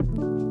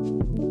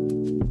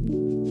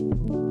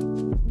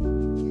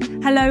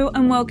Hello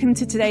and welcome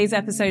to today's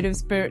episode of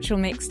Spiritual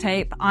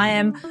Mixtape. I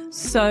am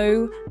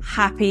so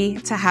happy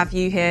to have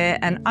you here,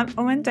 and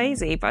I'm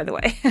Daisy, by the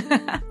way.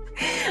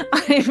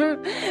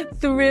 I'm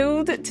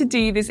thrilled to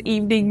do this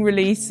evening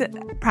release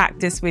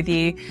practice with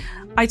you.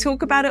 I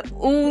talk about it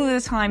all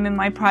the time in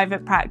my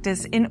private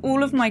practice, in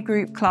all of my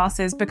group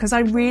classes, because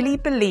I really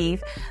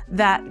believe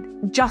that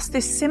just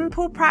this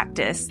simple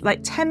practice,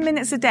 like 10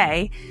 minutes a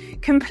day,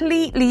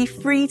 completely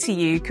free to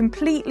you,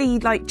 completely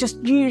like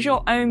just use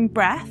your own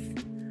breath,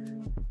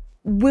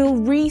 will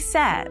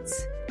reset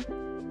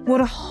what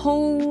a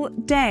whole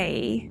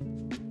day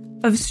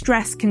of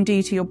stress can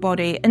do to your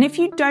body. And if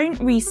you don't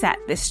reset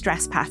this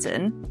stress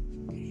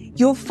pattern,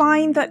 you'll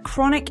find that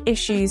chronic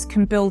issues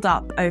can build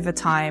up over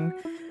time.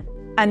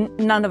 And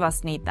none of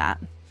us need that.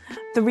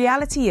 The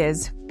reality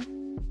is,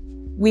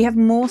 we have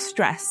more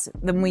stress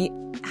than we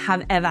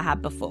have ever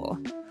had before.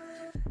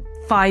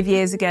 5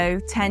 years ago,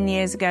 10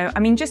 years ago. I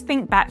mean, just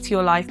think back to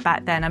your life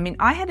back then. I mean,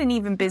 I had an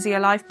even busier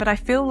life, but I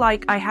feel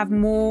like I have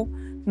more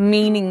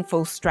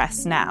meaningful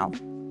stress now.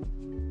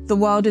 The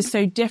world is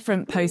so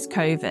different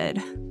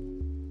post-COVID.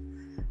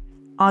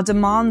 Our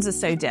demands are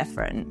so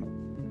different.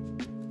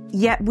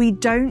 Yet we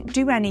don't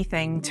do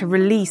anything to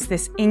release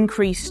this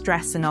increased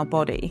stress in our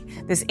body,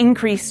 this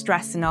increased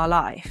stress in our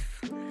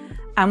life.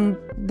 And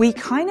we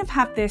kind of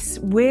have this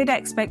weird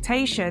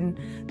expectation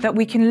that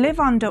we can live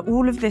under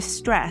all of this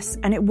stress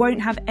and it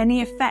won't have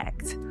any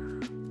effect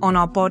on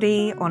our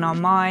body, on our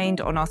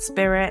mind, on our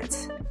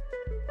spirit.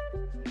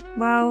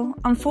 Well,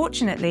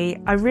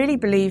 unfortunately, I really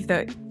believe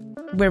that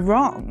we're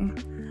wrong.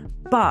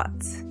 But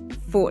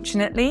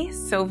fortunately,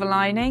 silver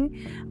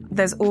lining,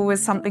 there's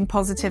always something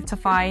positive to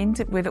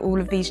find with all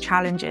of these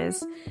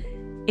challenges.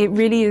 It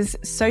really is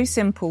so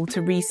simple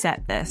to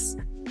reset this.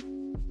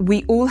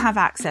 We all have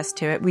access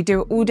to it. We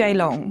do it all day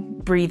long,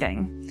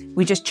 breathing.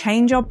 We just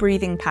change our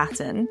breathing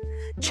pattern,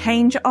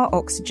 change our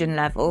oxygen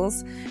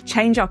levels,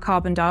 change our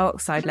carbon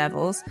dioxide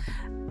levels,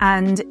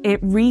 and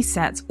it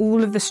resets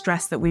all of the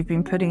stress that we've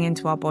been putting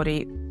into our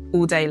body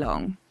all day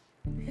long.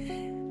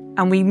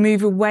 And we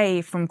move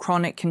away from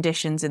chronic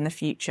conditions in the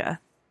future.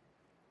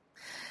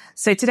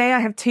 So today I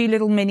have two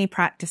little mini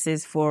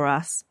practices for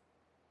us.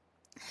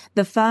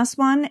 The first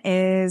one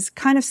is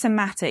kind of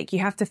somatic. You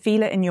have to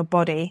feel it in your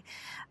body.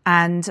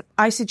 And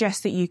I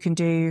suggest that you can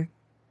do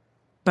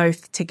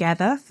both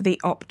together for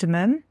the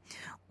optimum,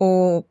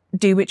 or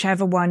do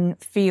whichever one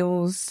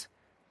feels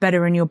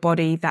better in your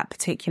body that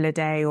particular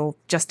day, or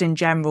just in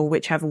general,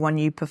 whichever one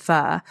you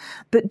prefer.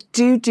 But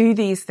do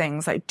these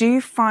things. Like,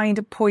 do find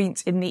a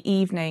point in the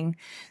evening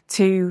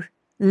to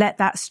let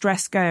that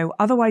stress go.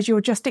 Otherwise, you're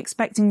just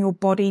expecting your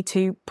body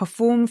to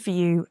perform for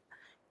you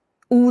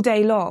all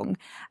day long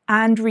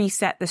and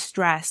reset the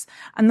stress.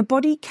 And the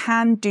body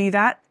can do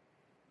that.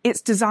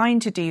 It's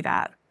designed to do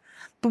that.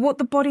 But what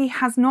the body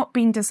has not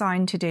been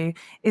designed to do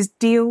is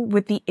deal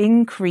with the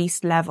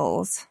increased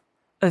levels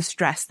of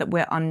stress that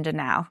we're under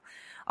now.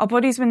 Our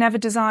bodies were never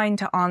designed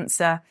to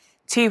answer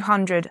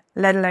 200,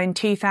 let alone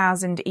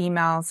 2,000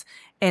 emails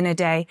in a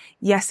day.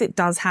 Yes, it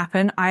does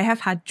happen. I have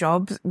had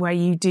jobs where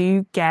you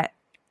do get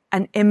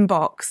an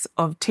inbox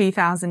of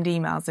 2,000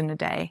 emails in a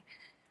day.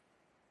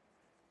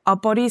 Our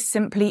bodies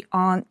simply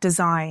aren't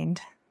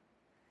designed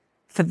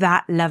for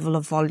that level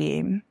of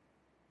volume.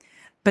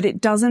 But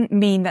it doesn't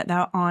mean that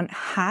there aren't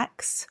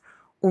hacks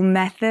or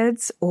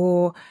methods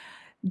or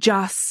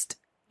just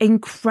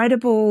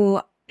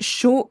incredible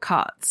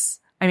shortcuts.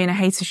 I mean, I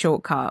hate a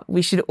shortcut.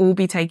 We should all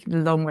be taking the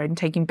long road and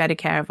taking better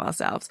care of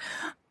ourselves.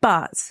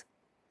 But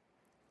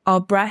our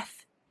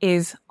breath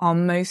is our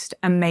most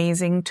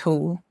amazing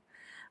tool.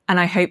 And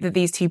I hope that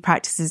these two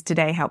practices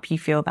today help you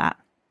feel that.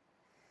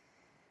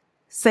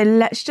 So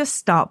let's just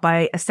start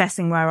by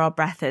assessing where our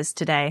breath is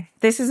today.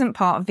 This isn't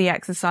part of the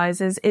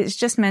exercises. It's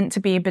just meant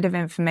to be a bit of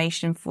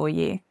information for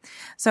you.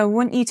 So I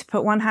want you to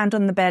put one hand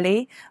on the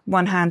belly,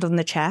 one hand on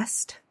the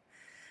chest,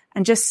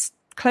 and just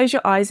close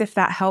your eyes if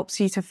that helps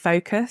you to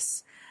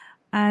focus,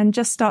 and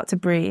just start to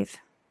breathe.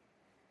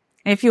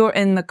 If you're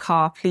in the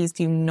car, please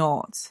do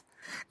not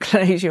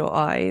close your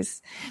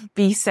eyes.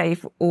 Be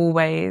safe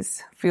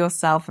always, for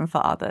yourself and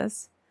for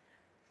others.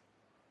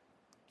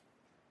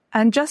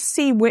 And just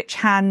see which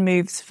hand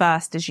moves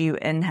first as you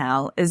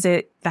inhale. Is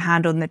it the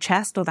hand on the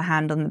chest or the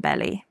hand on the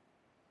belly?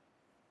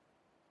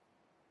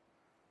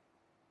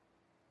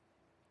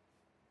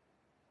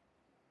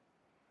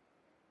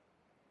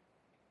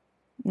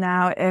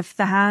 Now, if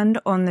the hand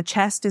on the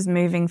chest is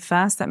moving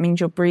first, that means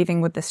you're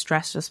breathing with the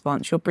stress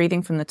response. You're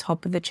breathing from the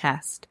top of the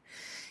chest.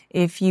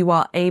 If you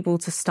are able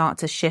to start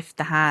to shift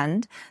the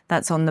hand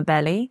that's on the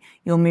belly,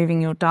 you're moving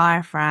your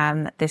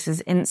diaphragm. This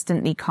is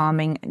instantly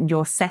calming.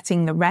 You're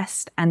setting the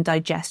rest and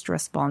digest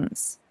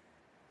response.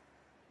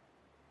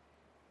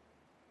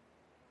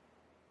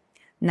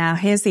 Now,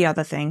 here's the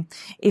other thing.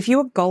 If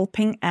you're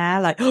gulping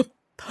air like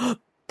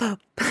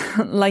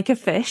a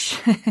fish,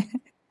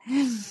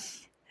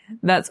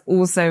 that's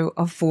also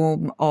a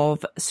form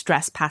of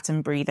stress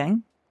pattern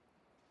breathing.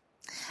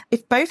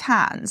 If both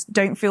hands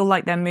don't feel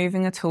like they're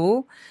moving at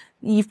all,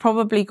 you've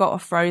probably got a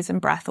frozen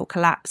breath or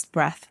collapsed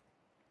breath.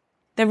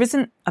 There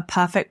isn't a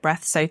perfect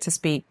breath, so to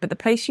speak, but the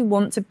place you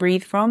want to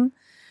breathe from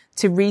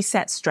to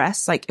reset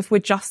stress, like if we're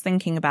just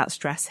thinking about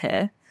stress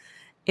here,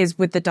 is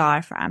with the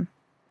diaphragm.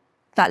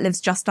 That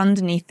lives just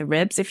underneath the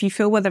ribs. If you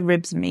feel where the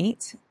ribs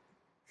meet,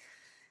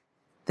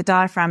 the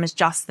diaphragm is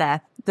just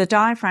there. The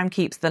diaphragm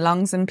keeps the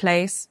lungs in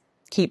place,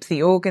 keeps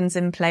the organs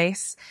in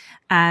place.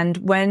 And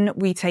when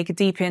we take a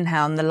deep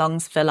inhale and the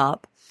lungs fill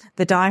up,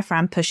 the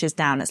diaphragm pushes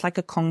down. It's like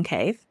a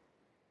concave.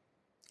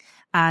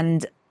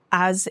 And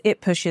as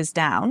it pushes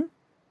down,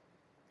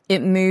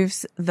 it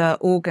moves the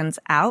organs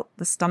out,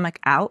 the stomach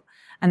out.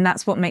 And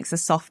that's what makes a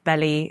soft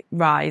belly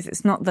rise.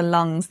 It's not the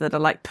lungs that are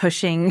like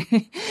pushing,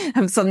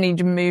 have suddenly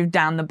moved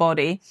down the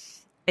body.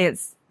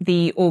 It's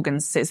the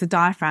organs. So it's the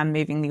diaphragm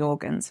moving the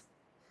organs.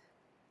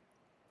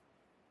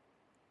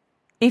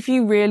 If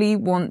you really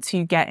want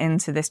to get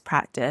into this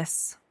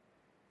practice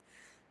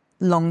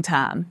long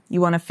term,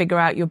 you want to figure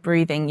out your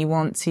breathing, you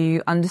want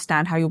to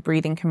understand how your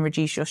breathing can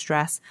reduce your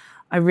stress,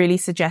 I really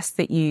suggest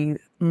that you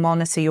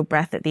monitor your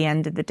breath at the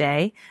end of the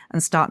day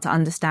and start to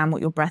understand what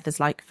your breath is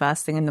like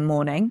first thing in the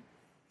morning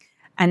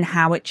and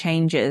how it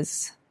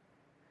changes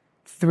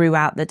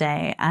throughout the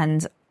day.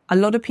 And a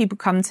lot of people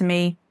come to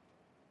me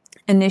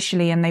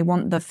initially and they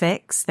want the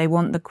fix, they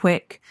want the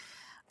quick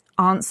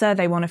answer,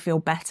 they want to feel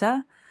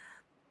better.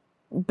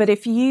 But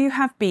if you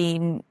have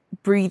been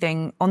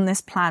breathing on this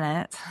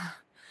planet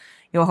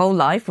your whole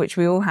life, which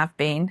we all have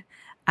been,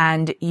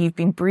 and you've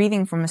been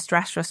breathing from a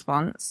stress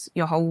response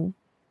your whole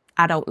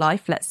adult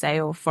life, let's say,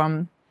 or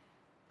from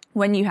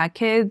when you had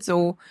kids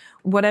or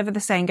whatever the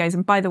saying goes.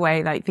 And by the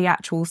way, like the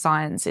actual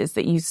science is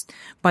that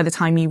by the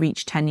time you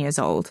reach 10 years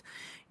old,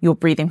 you're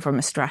breathing from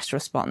a stress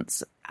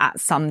response at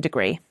some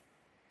degree.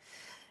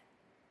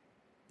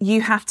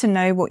 You have to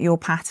know what your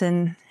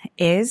pattern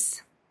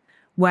is,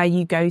 where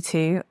you go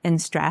to in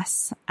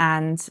stress,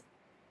 and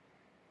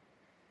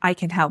I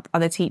can help,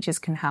 other teachers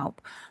can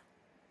help,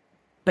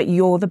 but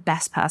you're the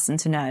best person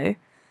to know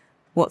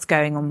what's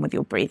going on with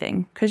your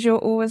breathing because you're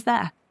always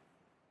there.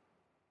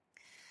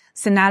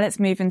 So now let's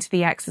move into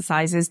the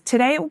exercises.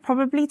 Today it will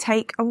probably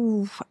take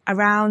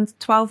around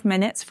 12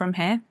 minutes from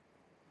here.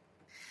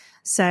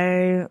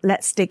 So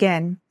let's dig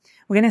in.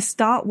 We're going to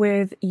start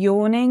with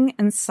yawning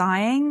and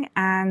sighing.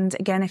 And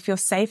again, if you're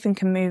safe and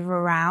can move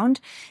around,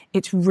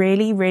 it's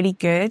really, really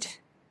good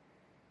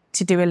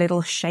to do a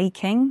little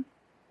shaking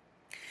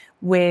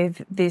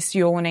with this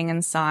yawning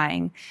and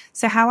sighing.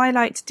 So how I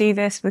like to do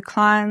this with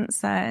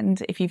clients, and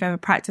if you've ever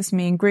practiced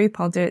me in group,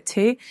 I'll do it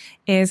too,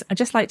 is I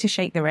just like to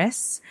shake the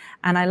wrists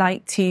and I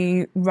like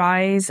to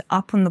rise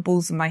up on the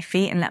balls of my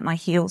feet and let my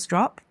heels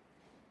drop.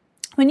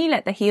 When you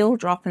let the heel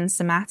drop in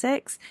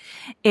somatics,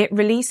 it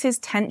releases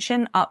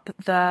tension up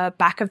the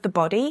back of the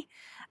body,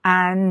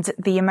 and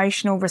the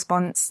emotional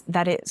response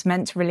that it's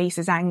meant to release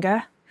is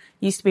anger.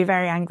 Used to be a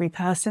very angry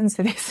person,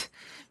 so this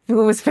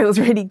always feels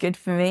really good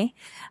for me.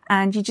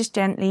 And you just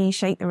gently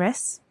shake the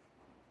wrists.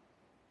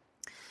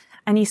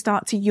 And you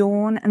start to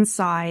yawn and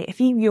sigh.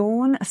 If you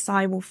yawn, a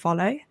sigh will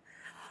follow.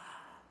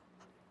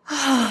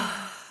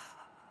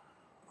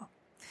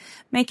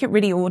 Make it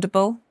really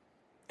audible.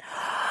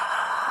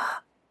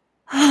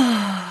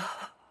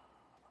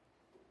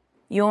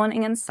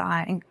 Yawning and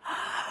sighing.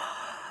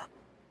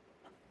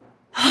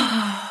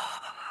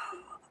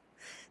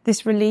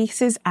 This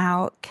releases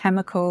out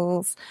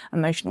chemicals,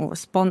 emotional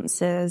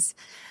responses,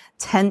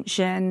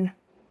 tension.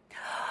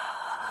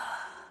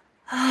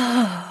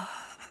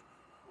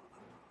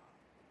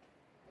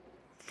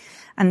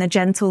 And the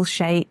gentle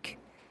shake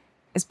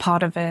is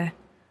part of a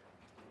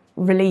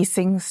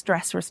releasing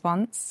stress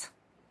response.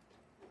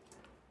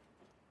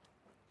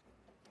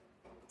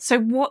 So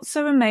what's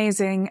so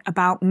amazing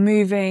about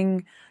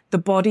moving the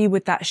body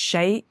with that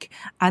shake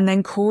and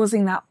then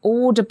causing that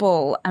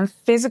audible and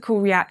physical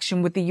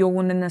reaction with the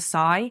yawn and the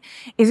sigh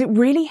is it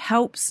really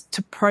helps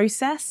to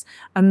process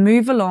and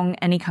move along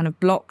any kind of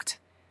blocked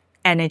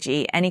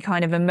energy, any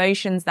kind of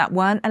emotions that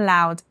weren't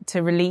allowed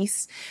to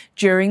release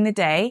during the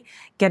day,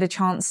 get a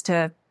chance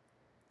to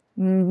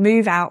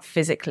move out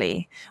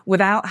physically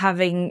without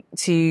having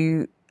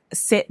to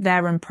sit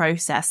there and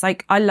process.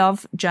 Like, I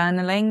love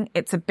journaling.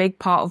 It's a big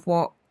part of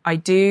what I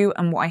do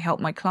and what I help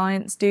my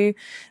clients do.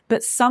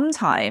 But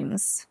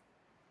sometimes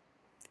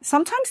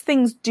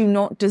things do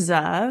not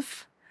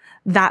deserve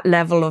that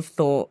level of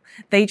thought.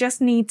 They just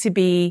need to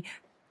be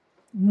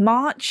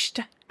marched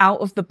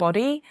out of the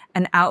body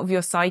and out of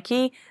your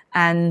psyche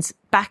and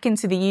back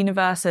into the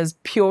universe as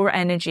pure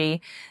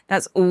energy.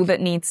 That's all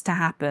that needs to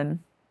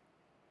happen.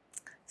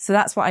 So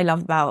that's what I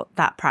love about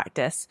that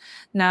practice.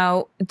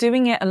 Now,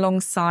 doing it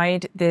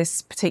alongside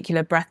this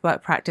particular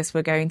breathwork practice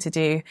we're going to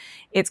do,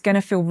 it's going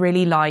to feel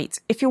really light.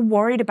 If you're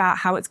worried about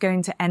how it's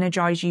going to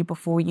energize you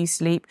before you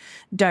sleep,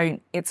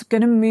 don't. It's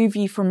going to move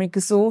you from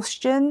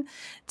exhaustion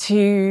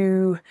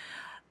to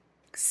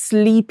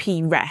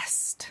sleepy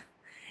rest.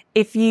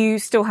 If you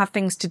still have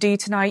things to do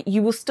tonight,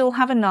 you will still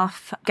have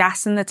enough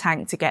gas in the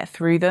tank to get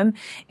through them.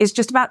 It's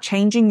just about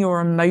changing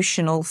your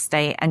emotional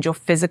state and your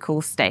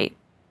physical state.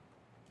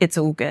 It's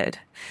all good.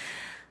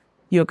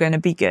 You're going to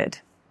be good.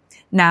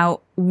 Now,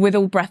 with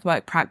all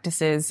breathwork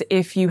practices,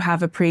 if you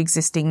have a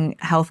pre-existing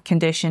health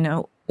condition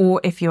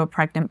or if you're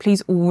pregnant,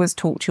 please always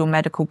talk to your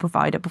medical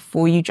provider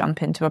before you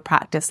jump into a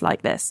practice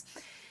like this.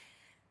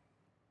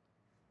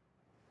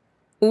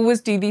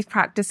 Always do these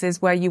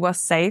practices where you are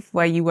safe,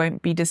 where you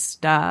won't be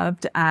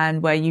disturbed,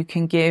 and where you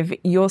can give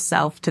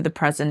yourself to the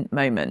present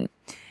moment.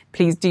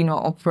 Please do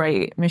not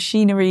operate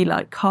machinery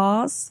like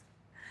cars.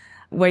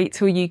 Wait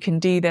till you can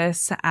do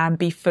this and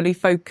be fully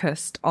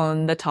focused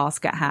on the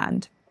task at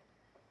hand.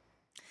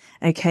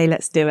 Okay,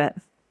 let's do it.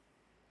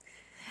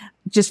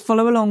 Just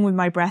follow along with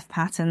my breath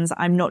patterns.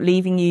 I'm not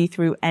leaving you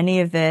through any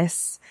of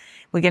this.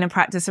 We're going to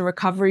practice a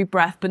recovery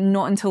breath, but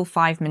not until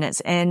 5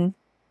 minutes in.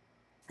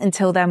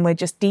 Until then, we're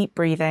just deep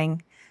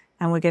breathing,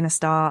 and we're going to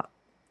start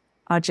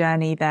our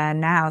journey there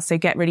now. So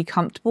get really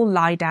comfortable,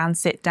 lie down,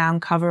 sit down,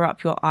 cover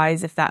up your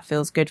eyes if that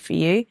feels good for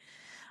you.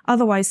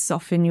 Otherwise,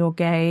 soften your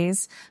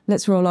gaze.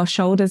 Let's roll our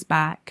shoulders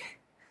back.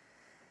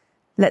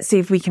 Let's see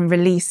if we can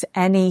release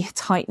any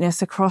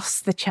tightness across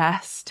the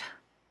chest.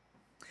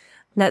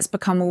 Let's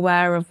become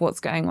aware of what's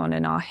going on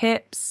in our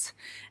hips.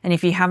 And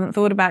if you haven't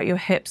thought about your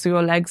hips or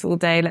your legs all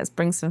day, let's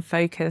bring some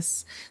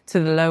focus to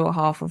the lower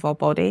half of our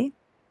body.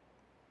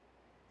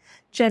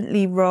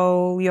 Gently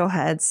roll your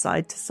head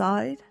side to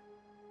side.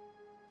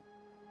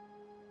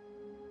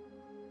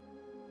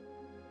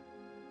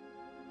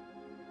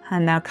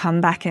 And now come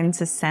back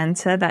into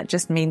center. That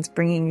just means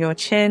bringing your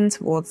chin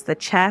towards the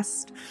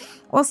chest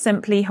or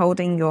simply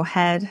holding your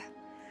head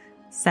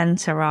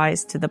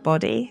centerized to the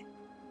body.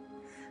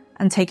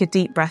 And take a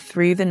deep breath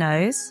through the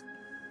nose.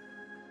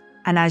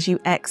 And as you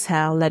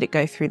exhale, let it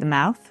go through the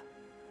mouth.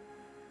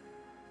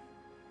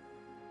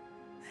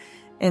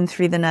 In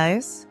through the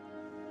nose.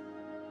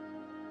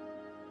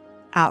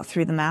 Out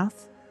through the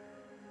mouth.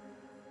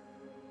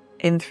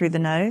 In through the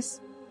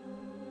nose.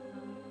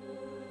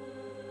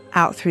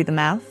 Out through the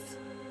mouth.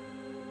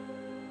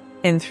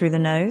 In through the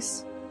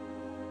nose.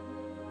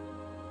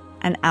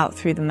 And out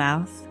through the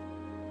mouth.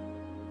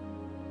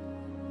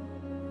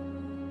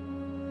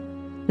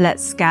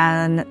 Let's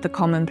scan the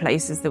common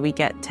places that we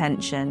get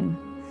tension.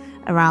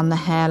 Around the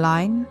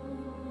hairline.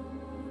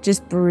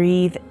 Just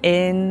breathe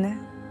in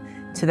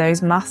to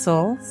those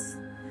muscles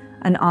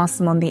and ask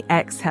them on the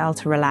exhale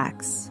to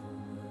relax.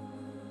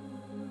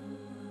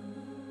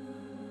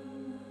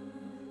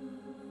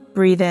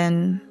 Breathe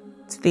in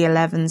to the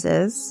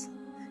 11s,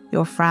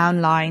 your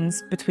frown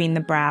lines between the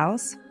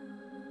brows,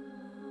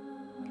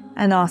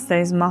 and ask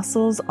those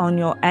muscles on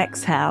your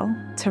exhale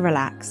to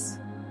relax.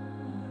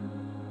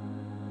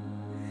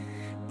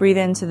 Breathe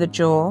into the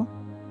jaw.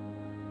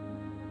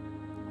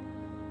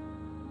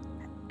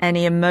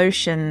 Any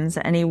emotions,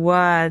 any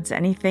words,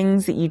 any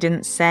things that you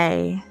didn't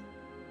say,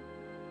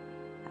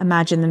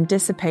 imagine them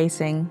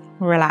dissipating,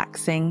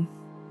 relaxing,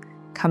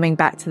 coming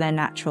back to their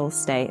natural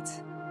state.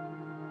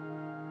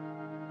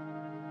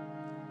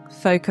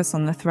 Focus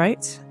on the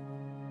throat.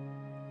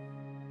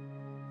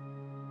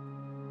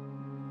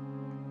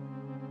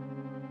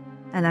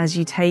 And as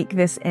you take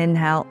this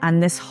inhale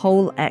and this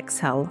whole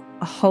exhale,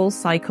 a whole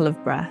cycle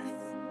of breath,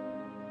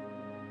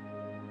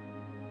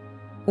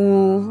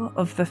 all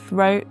of the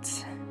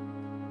throat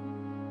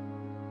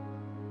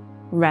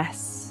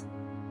rests.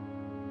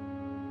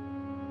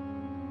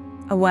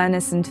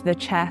 Awareness into the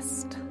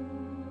chest.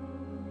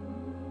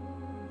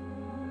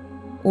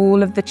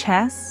 All of the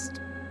chest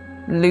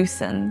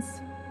loosens.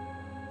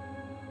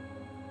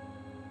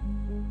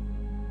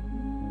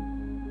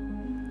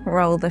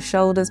 Roll the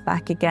shoulders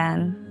back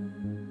again.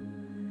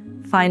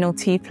 Final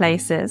 2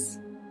 places.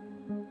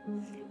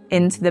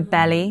 Into the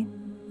belly.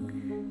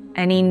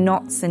 Any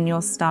knots in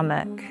your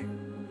stomach.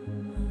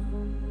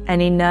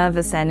 Any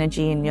nervous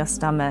energy in your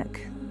stomach.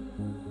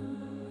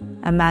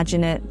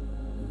 Imagine it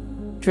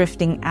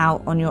drifting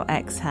out on your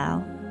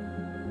exhale.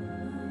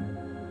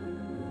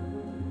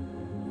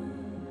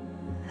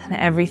 And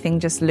everything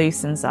just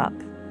loosens up.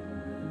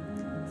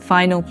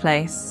 Final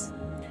place.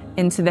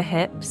 Into the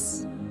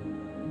hips.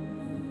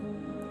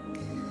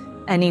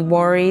 Any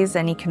worries,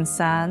 any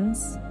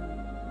concerns,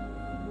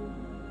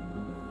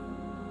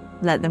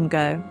 let them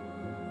go.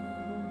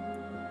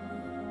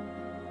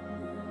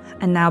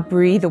 And now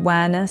breathe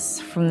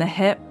awareness from the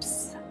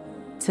hips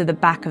to the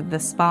back of the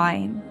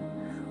spine,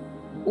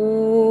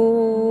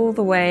 all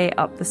the way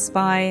up the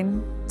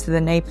spine to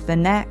the nape of the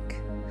neck,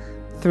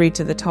 through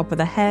to the top of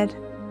the head,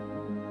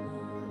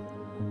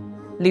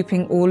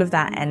 looping all of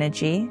that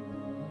energy.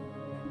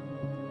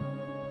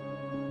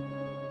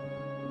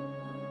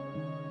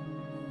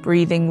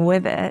 Breathing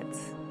with it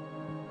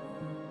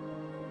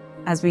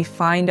as we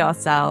find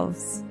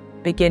ourselves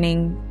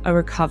beginning a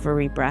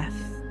recovery breath.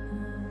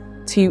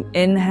 2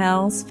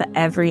 inhales for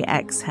every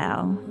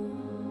exhale,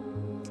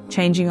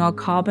 changing our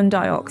carbon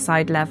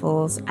dioxide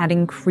levels and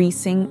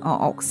increasing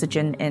our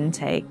oxygen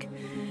intake,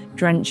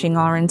 drenching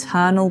our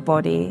internal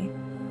body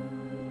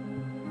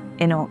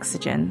in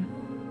oxygen.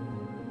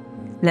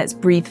 Let's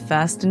breathe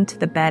first into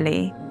the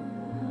belly,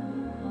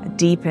 a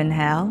deep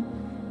inhale.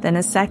 Then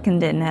a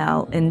second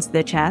inhale into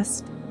the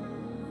chest.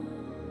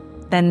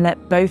 Then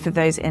let both of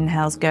those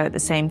inhales go at the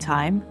same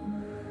time.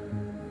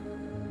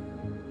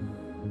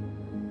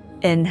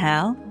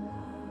 Inhale.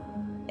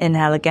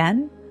 Inhale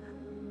again.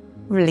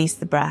 Release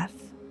the breath.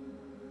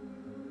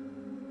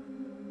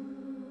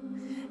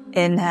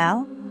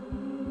 Inhale.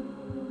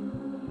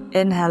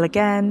 Inhale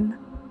again.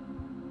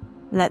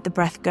 Let the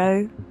breath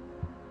go.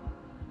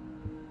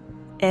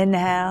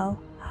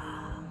 Inhale.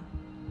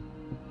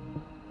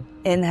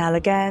 Inhale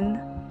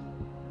again.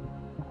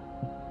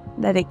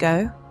 Let it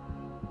go.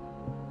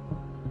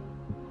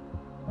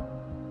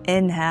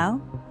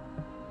 Inhale.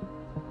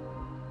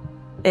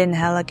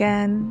 Inhale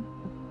again.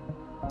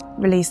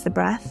 Release the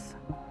breath.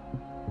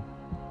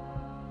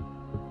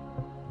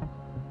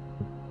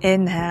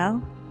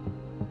 Inhale.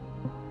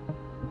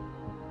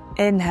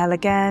 Inhale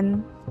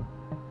again.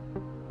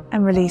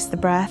 And release the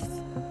breath.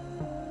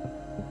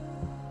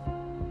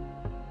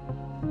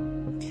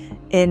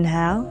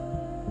 Inhale.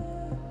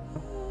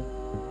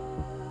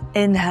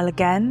 Inhale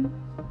again.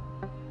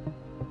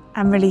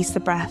 And release the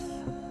breath.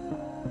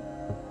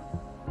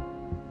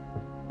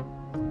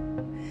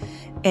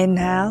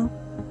 Inhale.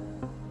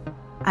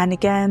 And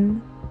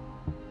again.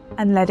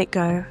 And let it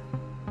go.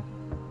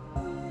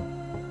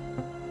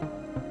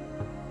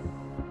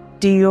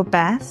 Do your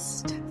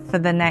best for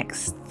the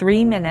next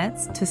 3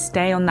 minutes to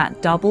stay on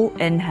that double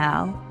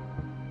inhale.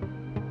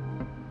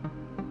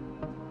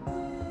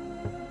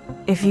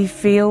 If you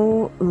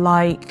feel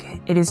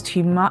like it is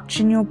too much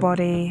in your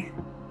body,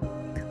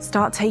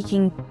 start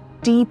taking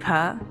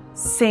deeper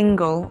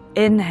single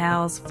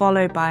inhales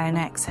followed by an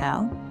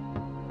exhale.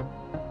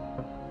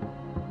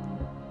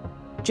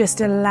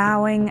 Just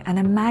allowing and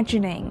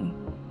imagining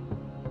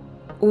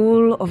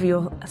all of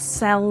your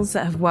cells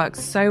that have worked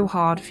so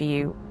hard for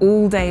you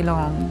all day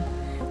long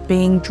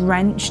being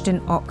drenched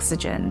in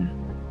oxygen,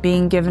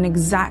 being given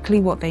exactly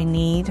what they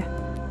need,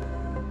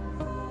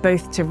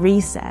 both to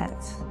reset,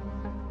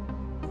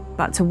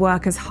 but to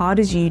work as hard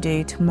as you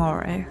do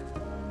tomorrow.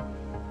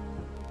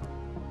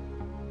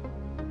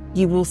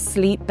 You will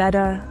sleep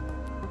better,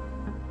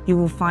 you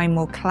will find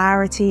more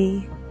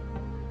clarity,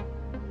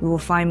 you will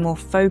find more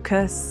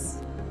focus,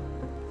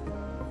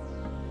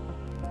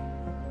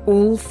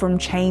 all from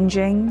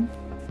changing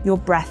your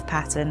breath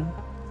pattern.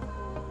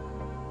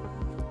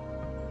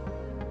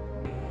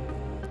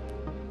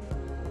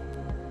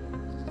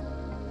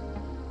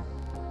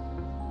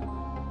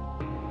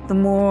 The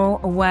more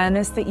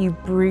awareness that you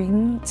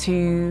bring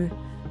to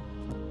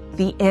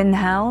the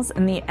inhales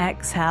and the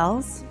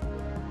exhales,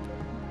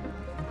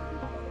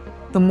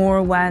 the more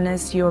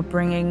awareness you're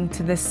bringing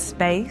to the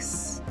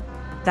space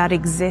that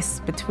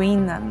exists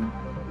between them.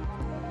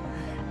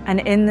 And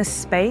in the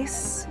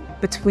space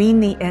between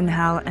the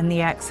inhale and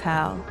the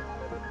exhale,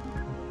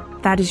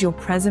 that is your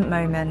present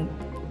moment,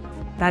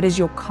 that is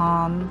your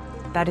calm,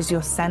 that is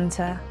your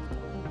center.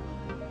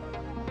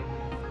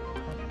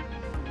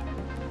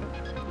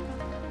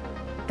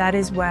 That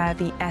is where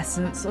the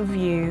essence of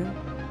you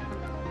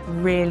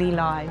really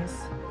lies.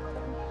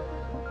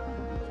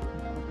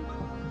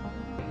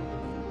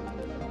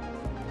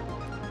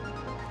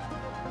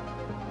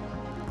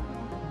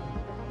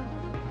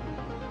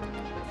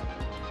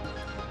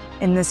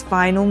 In this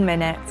final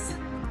minute,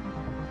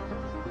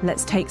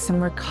 let's take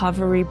some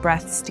recovery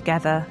breaths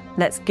together.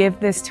 Let's give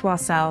this to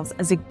ourselves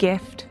as a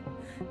gift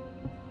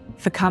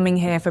for coming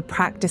here, for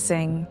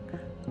practicing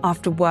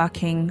after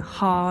working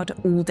hard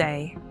all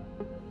day.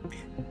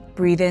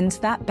 Breathe into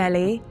that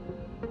belly,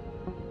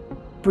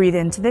 breathe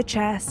into the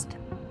chest,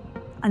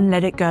 and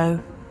let it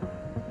go.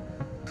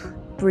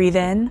 Breathe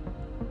in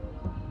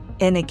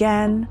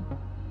again,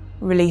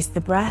 release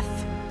the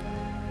breath.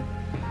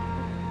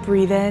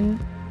 Breathe in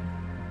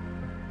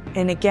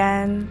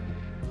again,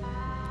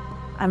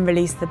 and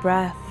release the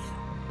breath.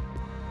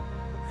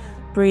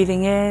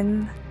 Breathing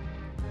in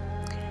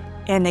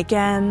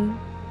again,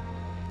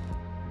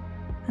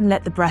 and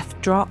let the breath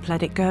drop,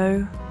 let it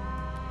go.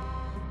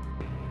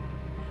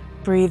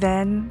 Breathe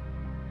in,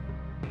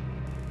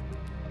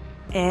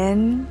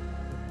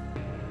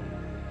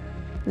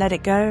 let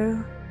it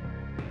go.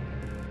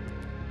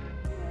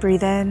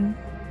 Breathe in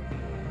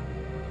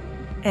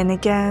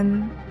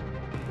again,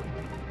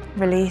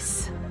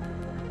 release.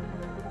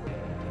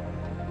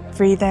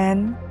 Breathe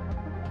in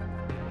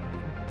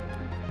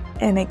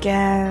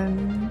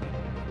again,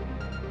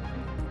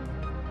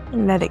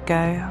 let it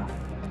go.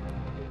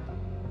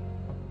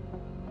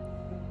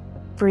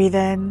 Breathe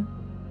in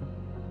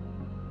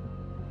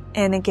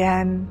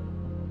again,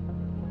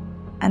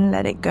 and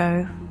let it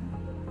go.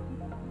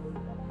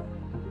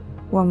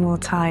 One more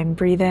time,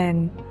 breathe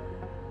in,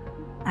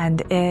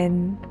 and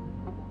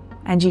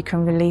you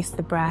can release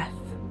the breath.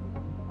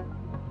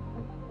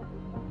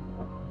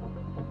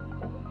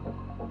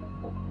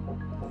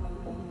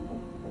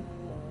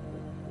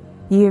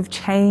 You have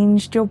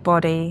changed your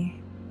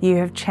body, you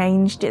have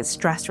changed its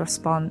stress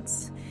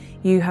response.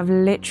 You have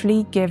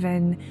literally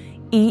given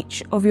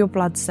each of your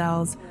blood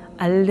cells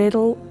a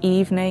little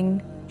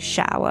evening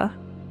shower.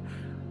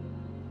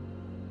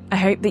 I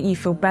hope that you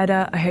feel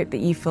better. I hope that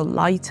you feel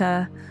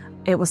lighter.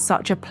 It was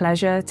such a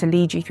pleasure to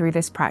lead you through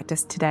this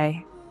practice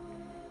today.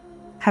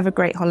 Have a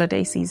great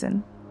holiday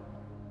season.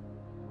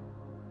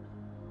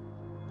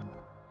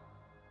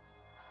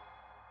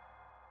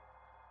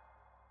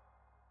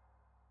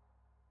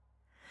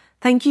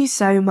 Thank you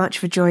so much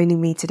for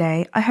joining me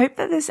today. I hope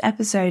that this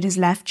episode has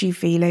left you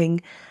feeling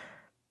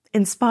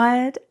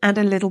inspired and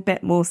a little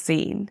bit more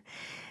seen.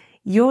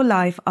 Your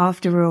life,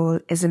 after all,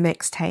 is a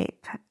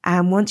mixtape.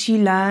 And once you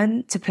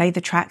learn to play the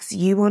tracks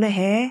you want to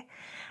hear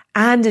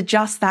and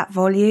adjust that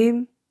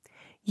volume,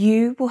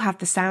 you will have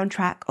the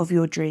soundtrack of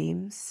your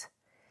dreams.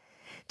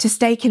 To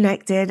stay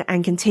connected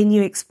and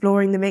continue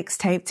exploring the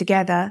mixtape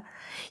together,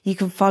 you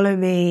can follow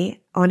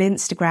me on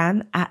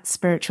Instagram at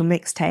Spiritual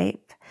Mixtape.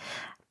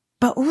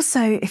 But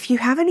also, if you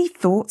have any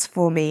thoughts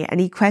for me,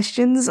 any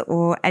questions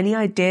or any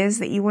ideas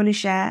that you want to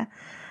share,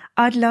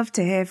 I'd love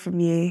to hear from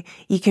you.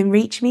 You can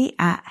reach me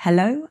at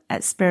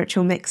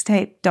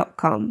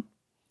hello@spiritualmixtape.com.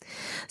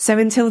 So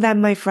until then,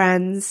 my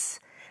friends,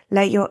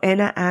 let your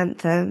inner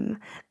anthem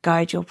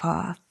guide your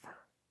path.